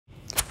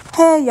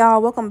Hey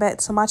y'all, welcome back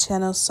to my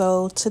channel.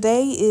 So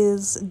today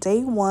is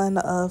day one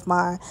of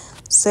my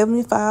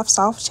 75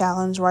 soft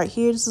challenge. Right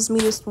here, this is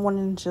me this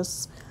morning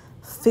just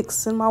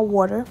fixing my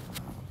water.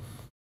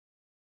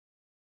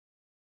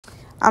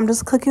 I'm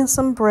just cooking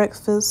some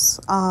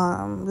breakfast.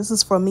 This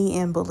is for me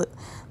and Bullet.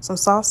 Some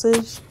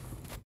sausage.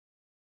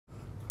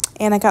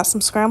 And I got some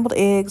scrambled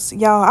eggs.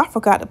 Y'all, I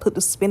forgot to put the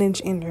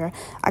spinach in there.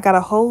 I got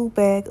a whole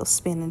bag of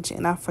spinach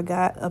and I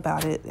forgot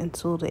about it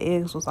until the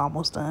eggs was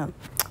almost done.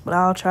 But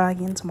I'll try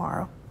again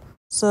tomorrow.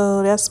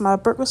 So that's my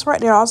breakfast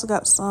right there. I also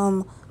got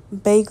some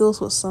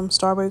bagels with some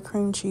strawberry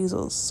cream cheese. It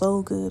was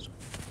so good.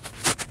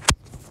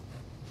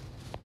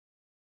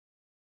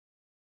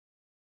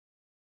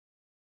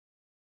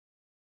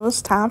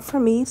 It's time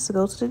for me to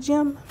go to the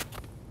gym.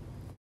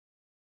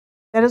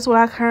 That is what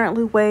I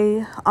currently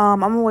weigh. I'm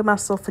gonna weigh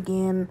myself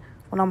again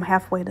when I'm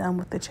halfway done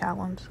with the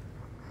challenge.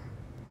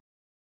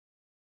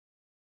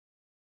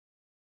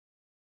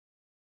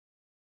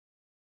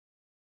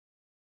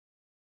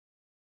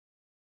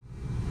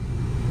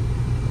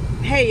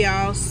 Hey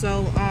y'all,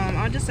 so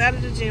I just out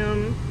of the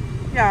gym.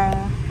 Y'all,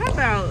 how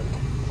about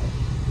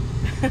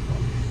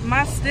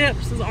my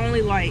steps is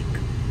only like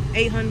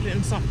 800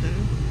 and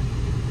something.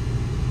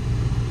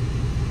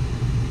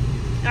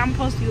 I'm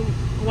supposed to be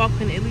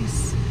walking at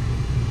least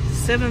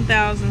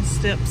 7,000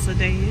 steps a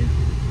day.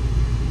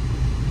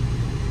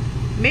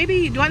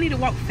 Maybe, do I need to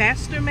walk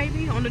faster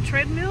maybe on the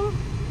treadmill?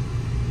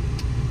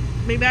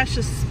 Maybe I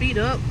should speed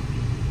up.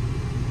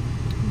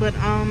 But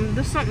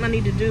this is something I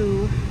need to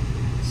do.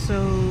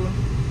 So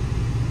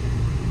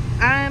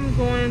I'm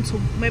going to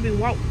maybe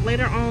walk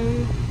later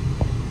on.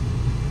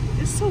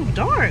 It's so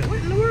dark. What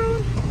in the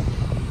world?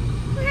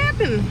 What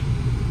happened?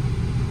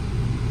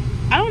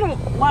 I don't know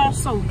why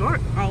it's so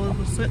dark all of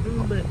a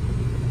sudden, but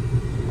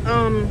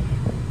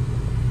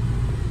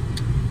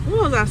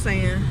what was I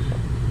saying?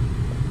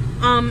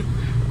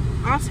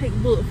 I'll take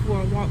Bullet for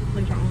a walk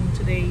later on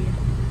today.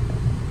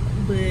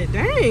 But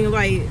dang,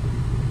 like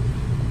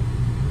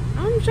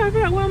I'm trying to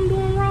figure out what I'm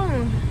doing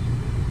wrong.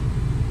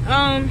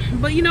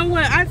 But you know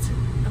what?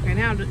 Okay,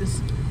 now that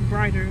it's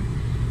brighter,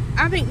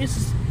 I think this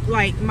is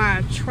like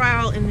my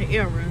trial and the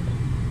error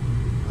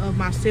of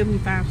my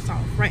 75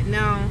 soft. Right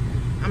now,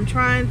 I'm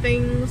trying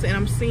things and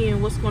I'm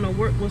seeing what's gonna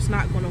work, what's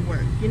not gonna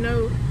work. You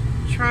know,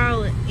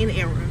 trial and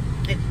error.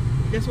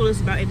 That's what it's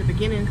about at the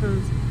beginning.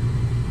 Cause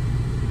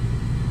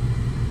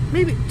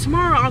maybe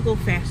tomorrow I'll go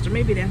faster.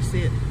 Maybe that's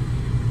it.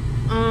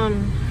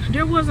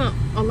 There wasn't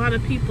a lot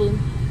of people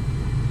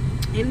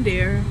in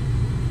there,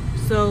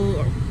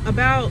 so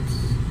about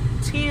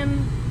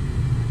 10,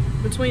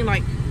 between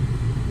like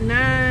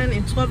 9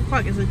 and 12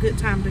 o'clock is a good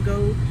time to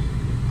go.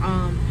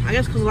 I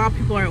guess because a lot of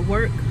people are at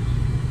work.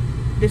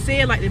 They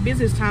said like the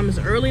busiest time is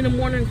early in the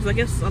morning, because I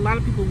guess a lot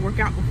of people work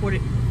out before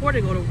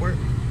they go to work,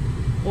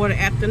 or the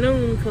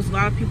afternoon, because a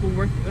lot of people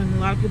work and a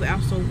lot of people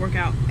also work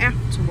out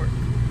after work.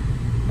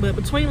 But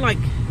between like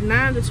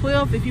 9 to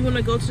 12, if you want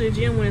to go to the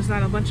gym when there's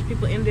not a bunch of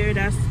people in there,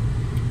 that's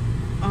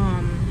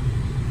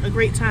a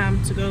great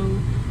time to go.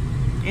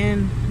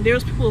 And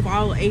there's people of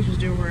all ages.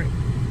 There were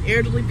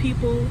elderly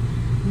people,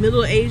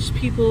 middle-aged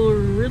people,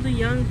 really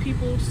young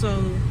people.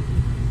 So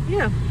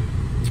yeah,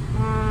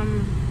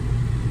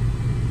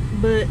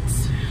 but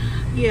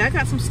yeah, I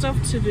got some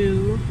stuff to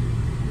do.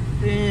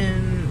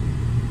 Then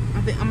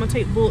I think I'm gonna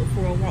take Bullet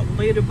for a walk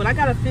later, but I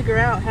gotta figure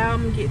out how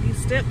I'm gonna get these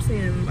steps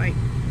in. Like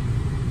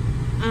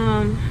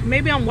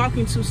maybe I'm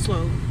walking too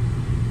slow,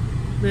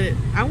 but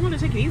I want to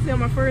take it easy on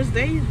my first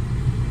day.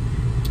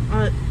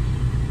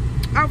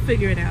 I'll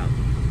figure it out.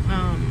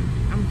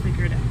 I'm gonna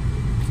figure it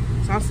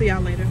out. So I'll see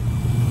y'all later.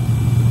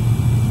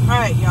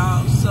 Alright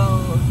y'all, so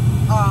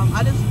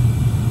I just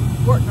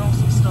worked on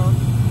some stuff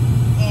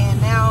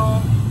and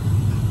now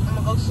I'm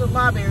gonna go to the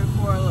library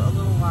for a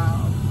little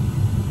while.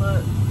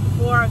 But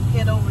before I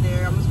head over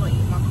there, I'm just gonna eat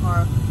in my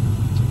car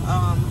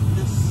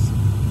this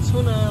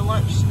tuna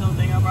lunch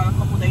thing I brought a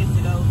couple days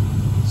ago.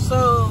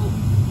 So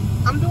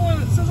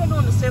since I'm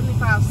doing the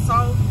 75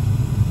 soft,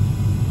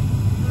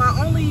 my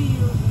only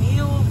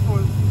meal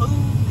for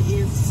food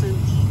is to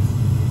eat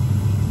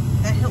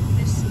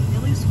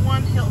at least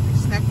one healthy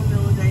snack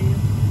meal a day.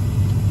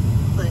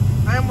 But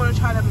I'm gonna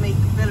try to make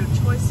better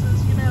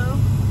choices, you know.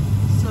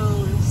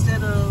 So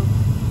instead of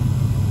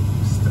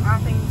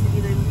opting to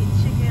either eat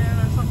chicken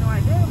or something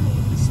like that, I'm gonna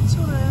eat this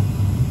tuna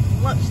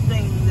lunch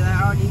thing that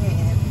I already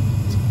had.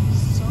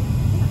 So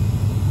yeah.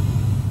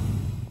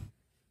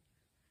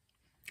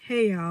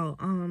 Hey y'all,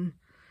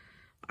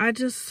 I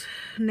just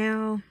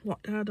now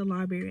walked out of the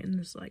library and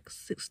it's like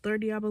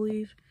 6:30, I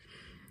believe.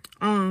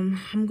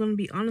 I'm gonna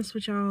be honest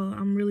with y'all,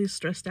 I'm really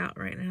stressed out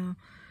right now.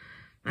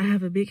 I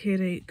have a big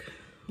headache.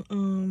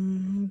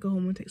 I'm gonna go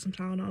home and take some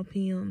Tylenol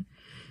PM.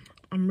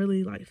 I'm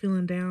really like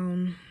feeling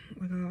down,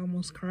 like I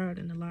almost cried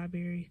in the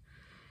library.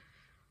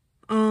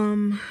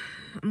 I'm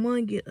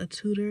gonna get a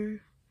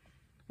tutor.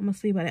 I'm gonna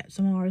see about that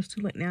tomorrow. It's too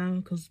late now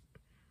because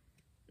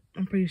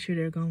I'm pretty sure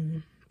they're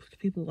gone.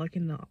 People like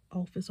in the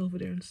office over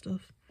there and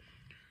stuff.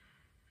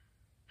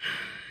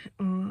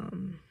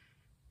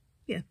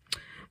 Yeah,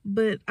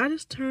 But I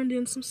just turned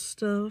in some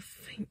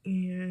stuff,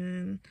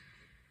 and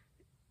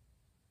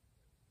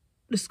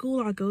the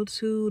school I go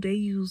to, they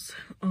use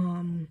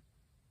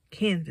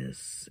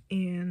Canvas,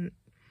 and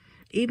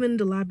even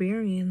the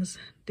librarians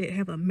that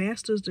have a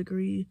master's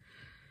degree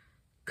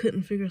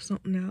couldn't figure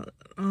something out.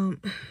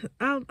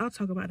 I'll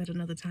talk about that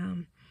another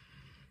time.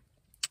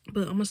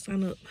 But I'm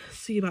gonna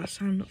see about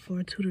signing up for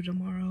a tutor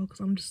tomorrow,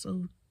 because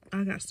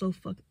I got so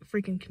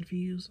freaking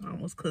confused. I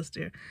almost cussed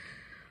there.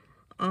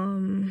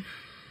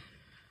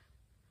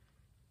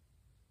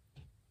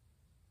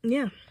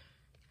 Yeah.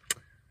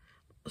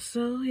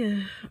 So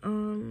yeah,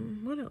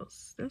 what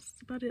else? That's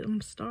about it.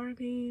 I'm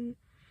starving.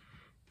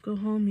 Go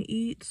home and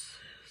eat.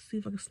 See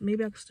if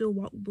maybe I can still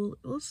walk Bullet.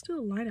 Well, it's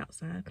still light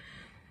outside.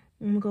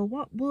 I'm gonna go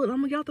walk Bullet. I'm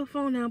gonna get off the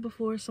phone now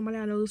before somebody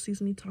I know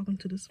sees me talking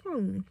to this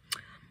phone.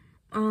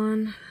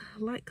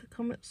 Like,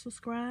 comment,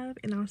 subscribe,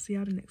 and I'll see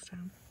y'all the next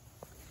time.